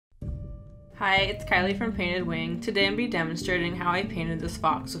Hi, it's Kylie from Painted Wing. Today I'm going to be demonstrating how I painted this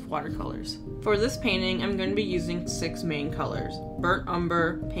fox with watercolors. For this painting, I'm going to be using 6 main colors: burnt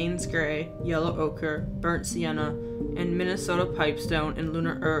umber, Paynes gray, yellow ochre, burnt sienna, and Minnesota pipestone and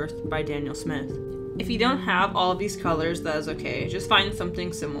lunar earth by Daniel Smith. If you don't have all of these colors, that is okay. Just find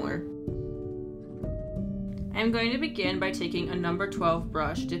something similar. I'm going to begin by taking a number 12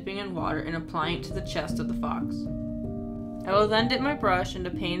 brush, dipping in water, and applying it to the chest of the fox. I will then dip my brush into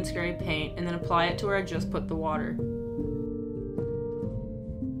Paynes gray paint and then apply it to where I just put the water.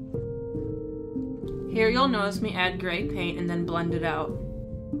 Here you'll notice me add gray paint and then blend it out.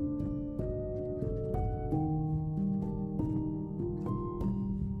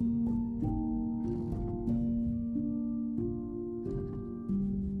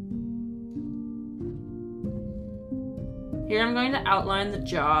 Here I'm going to outline the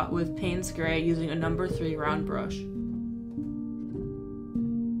jaw with Paynes gray using a number 3 round brush.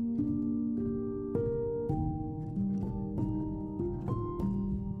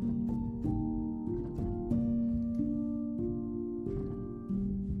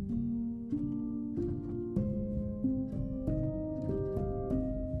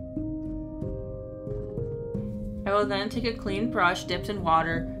 I will then take a clean brush dipped in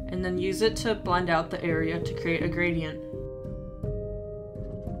water and then use it to blend out the area to create a gradient.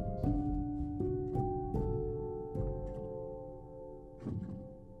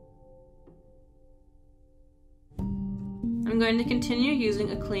 I'm going to continue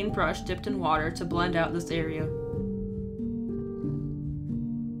using a clean brush dipped in water to blend out this area.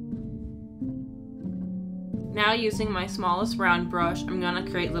 Now using my smallest round brush, I'm going to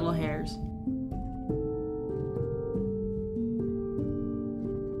create little hairs.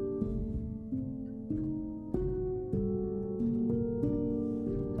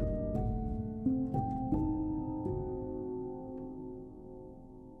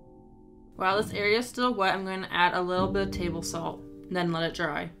 While this area is still wet, I'm going to add a little bit of table salt, and then let it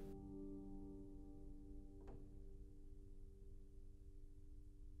dry.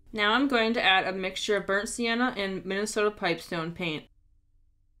 Now I'm going to add a mixture of burnt sienna and Minnesota pipestone paint.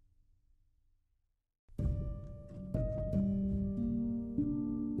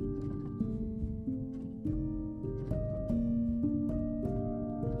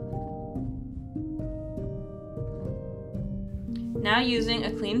 Now using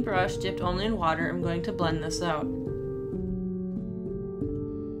a clean brush dipped only in water, I'm going to blend this out.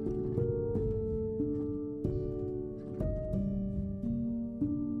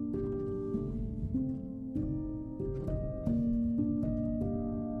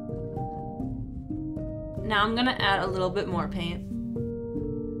 Now I'm going to add a little bit more paint.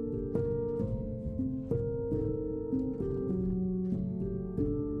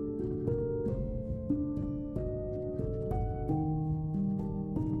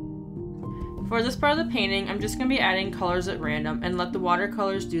 For this part of the painting, I'm just going to be adding colors at random and let the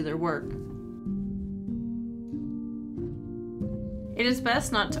watercolors do their work. It is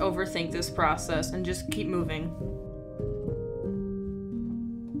best not to overthink this process and just keep moving.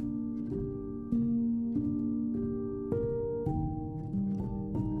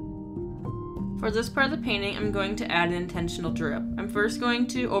 For this part of the painting, I'm going to add an intentional drip. I'm first going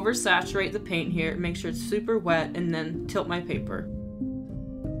to oversaturate the paint here, make sure it's super wet, and then tilt my paper.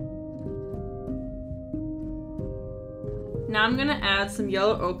 Now I'm going to add some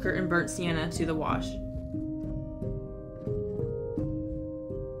yellow ochre and burnt sienna to the wash.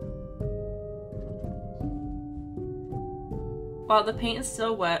 While the paint is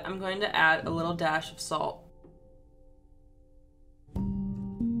still wet, I'm going to add a little dash of salt.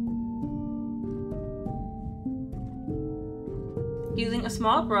 Using a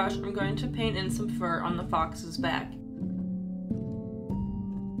small brush, I'm going to paint in some fur on the fox's back.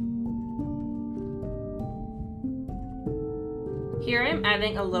 Here I am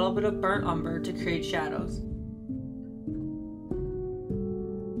adding a little bit of burnt umber to create shadows.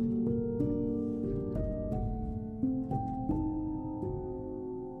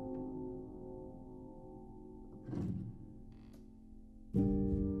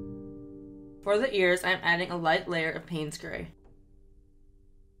 For the ears, I am adding a light layer of Paynes gray.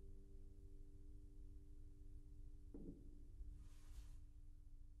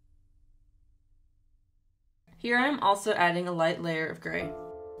 Here I am also adding a light layer of gray.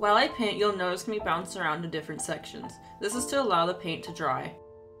 While I paint, you'll notice me bounce around to different sections. This is to allow the paint to dry.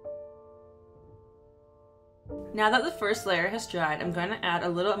 Now that the first layer has dried, I'm going to add a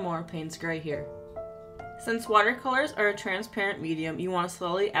little more Paynes gray here. Since watercolors are a transparent medium, you want to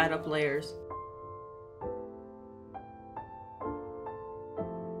slowly add up layers.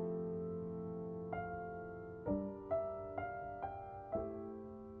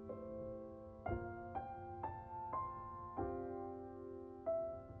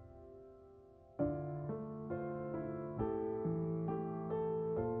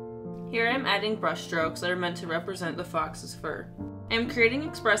 Here I am adding brush strokes that are meant to represent the fox's fur. I am creating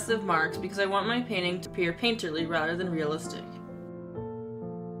expressive marks because I want my painting to appear painterly rather than realistic.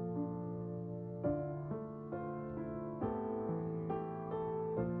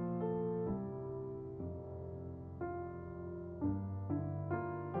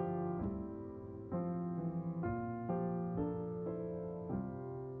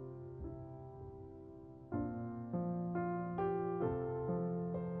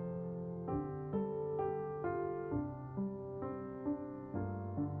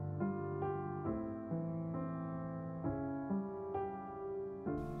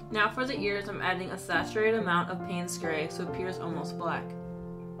 Now for the ears, I'm adding a saturated amount of Paynes gray so it appears almost black.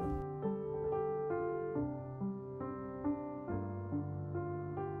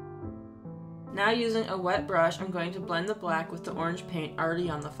 Now using a wet brush, I'm going to blend the black with the orange paint already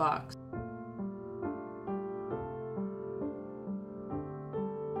on the fox.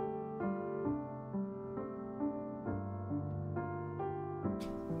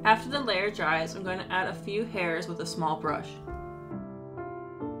 After the layer dries, I'm going to add a few hairs with a small brush.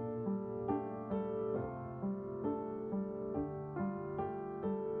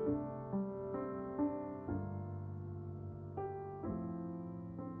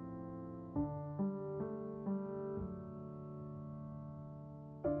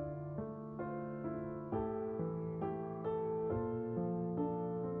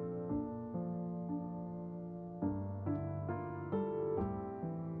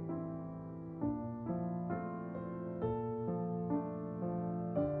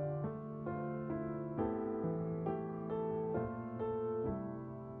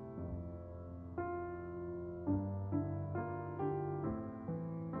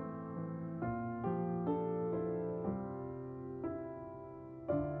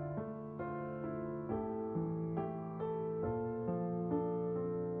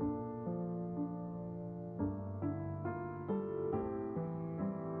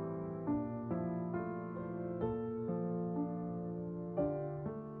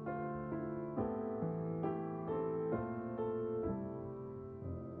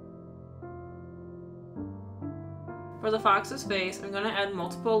 For the fox's face, I'm going to add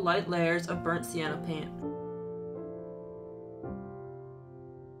multiple light layers of burnt sienna paint.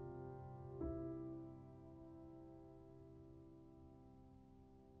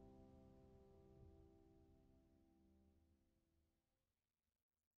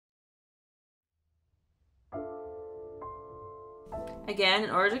 Again, in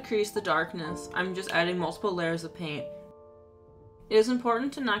order to decrease the darkness, I'm just adding multiple layers of paint. It is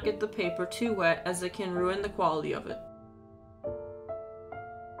important to not get the paper too wet as it can ruin the quality of it.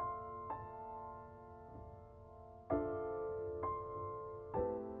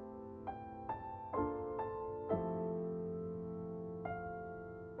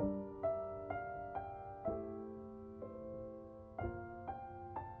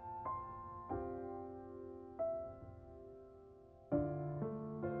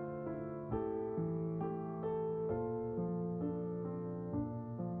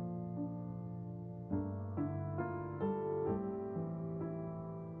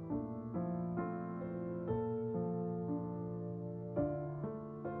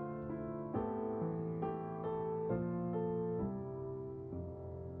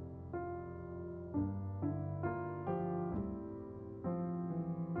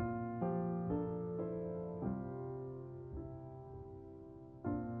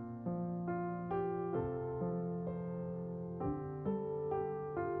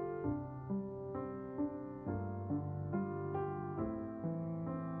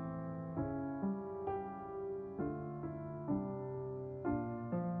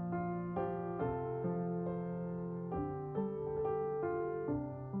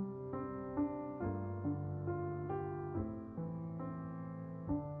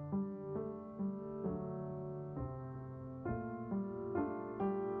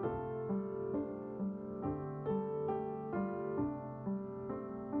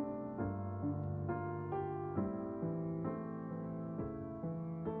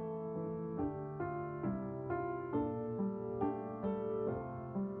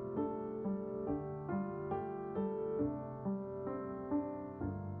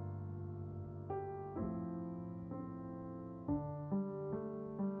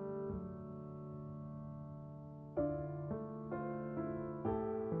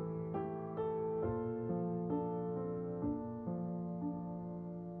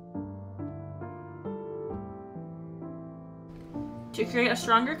 To create a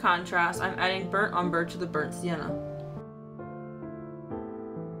stronger contrast, I'm adding burnt umber to the burnt sienna.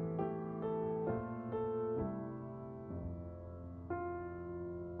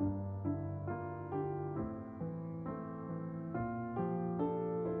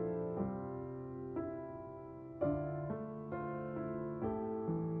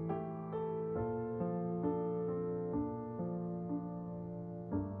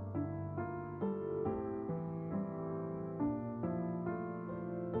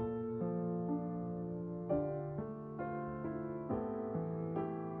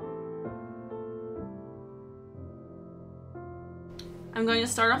 I'm going to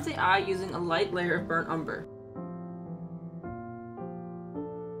start off the eye using a light layer of burnt umber.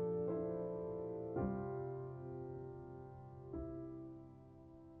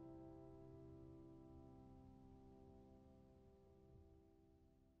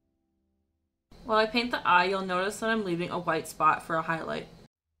 While I paint the eye, you'll notice that I'm leaving a white spot for a highlight.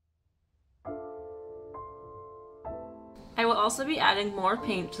 I will also be adding more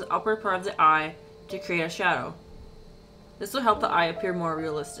paint to the upper part of the eye to create a shadow. This will help the eye appear more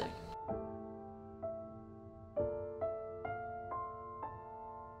realistic.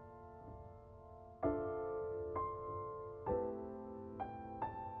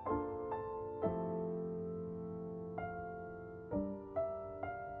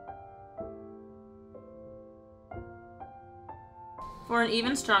 For an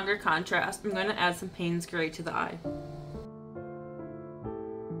even stronger contrast, I'm going to add some Paynes gray to the eye.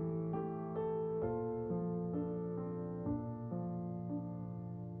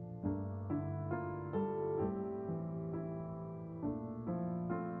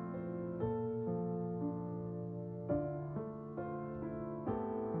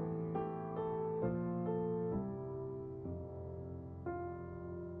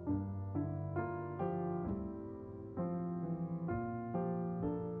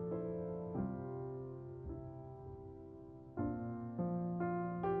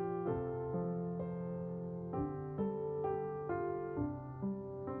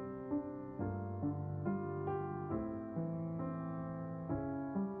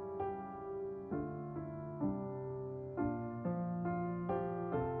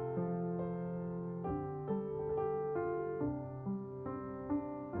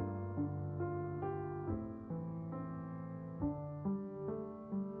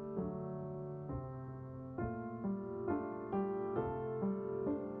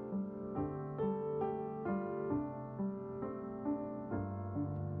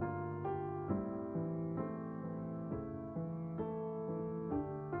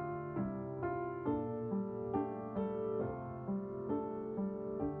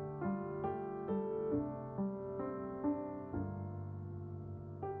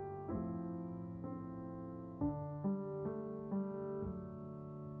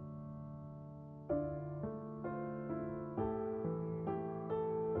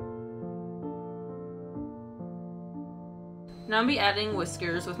 Now I'll be adding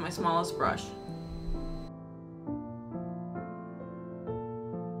whiskers with my smallest brush.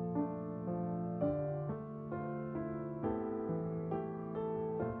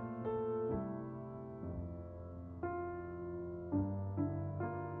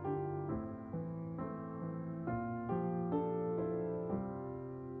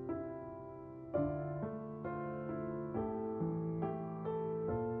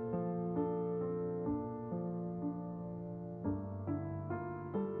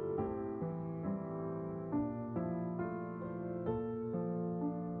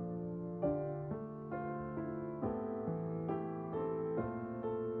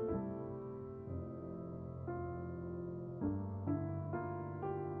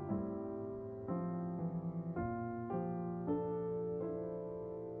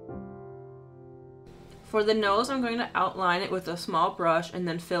 For the nose, I'm going to outline it with a small brush and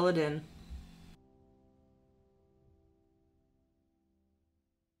then fill it in.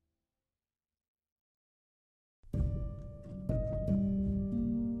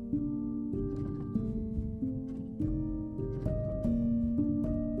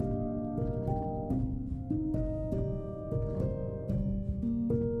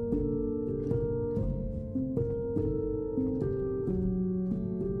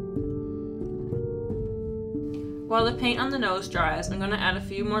 While the paint on the nose dries, I'm going to add a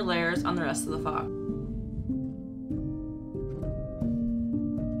few more layers on the rest of the fox.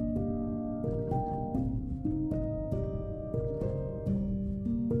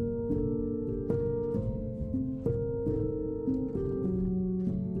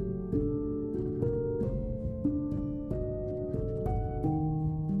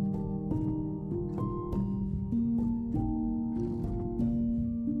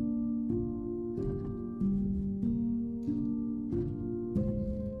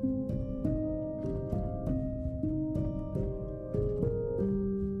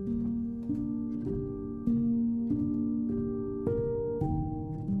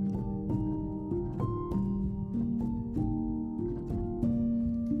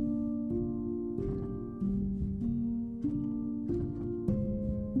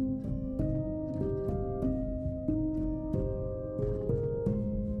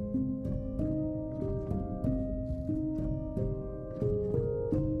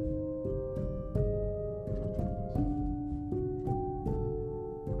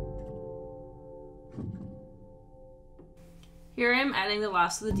 Here I am adding the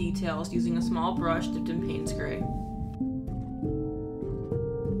last of the details using a small brush dipped in Paynes gray.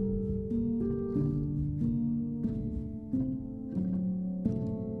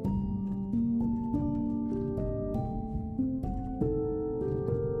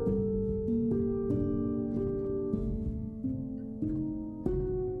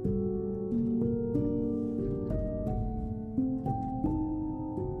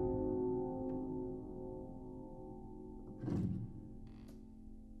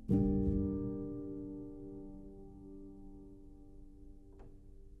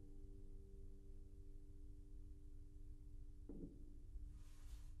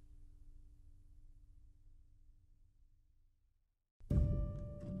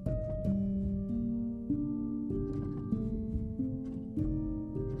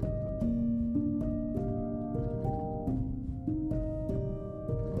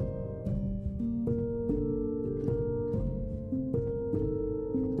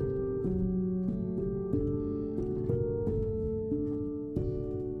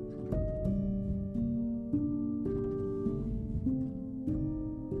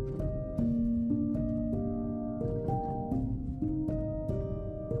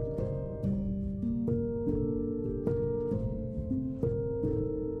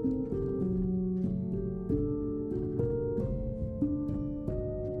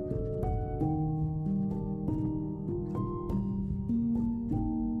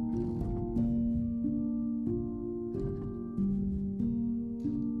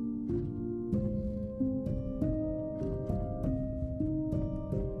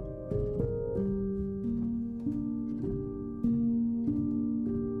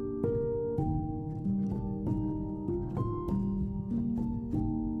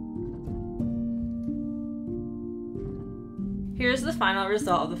 Here's the final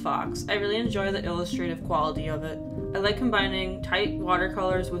result of the fox. I really enjoy the illustrative quality of it. I like combining tight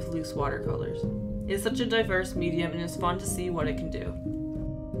watercolors with loose watercolors. It's such a diverse medium and it's fun to see what it can do.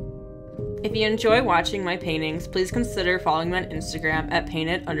 If you enjoy watching my paintings, please consider following me on Instagram at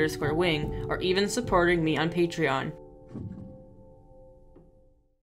painted_wing or even supporting me on Patreon.